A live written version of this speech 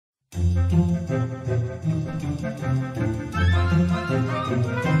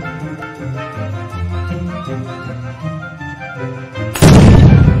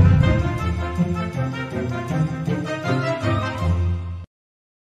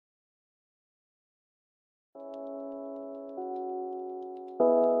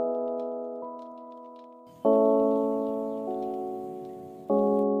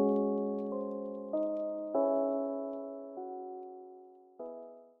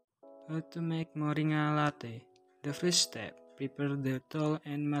How to make Moringa latte. The first step, prepare the tool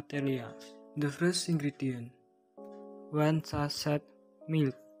and materials. The first ingredient, 1 sachet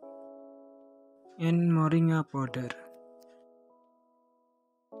milk and Moringa powder.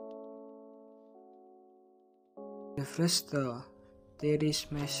 The first tool, there is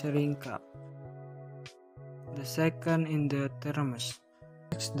measuring cup. The second in the thermos.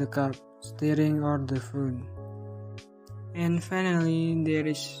 Next the cup, stirring or the spoon. And finally there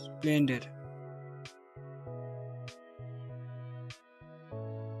is blender.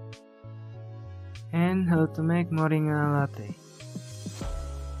 And how to make Moringa latte.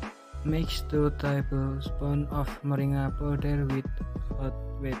 Mix 2 tablespoons of Moringa powder with hot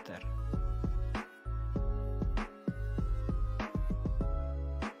water.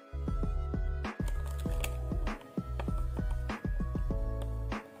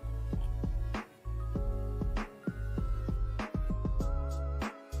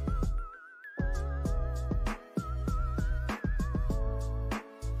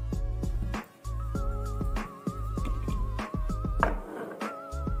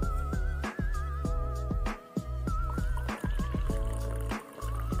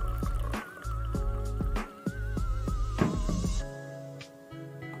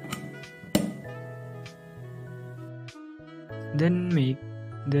 Then make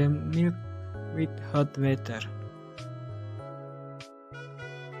the milk with hot water.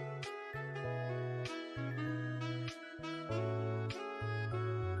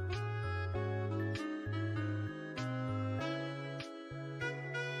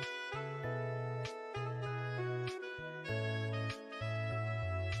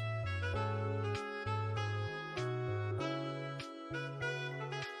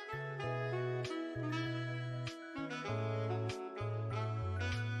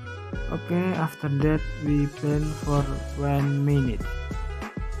 Okay, after that we blend for 1 minute.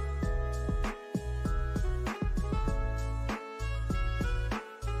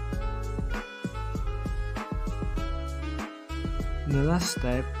 The last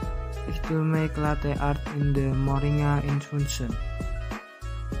step is to make latte art in the Moringa infusion.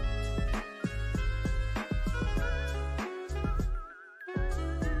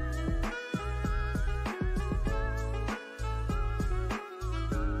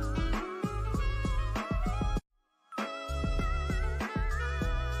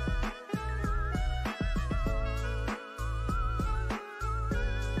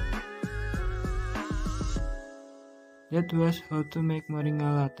 That was how to make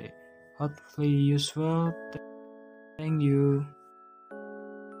Moringa latte. Hopefully useful. Thank you.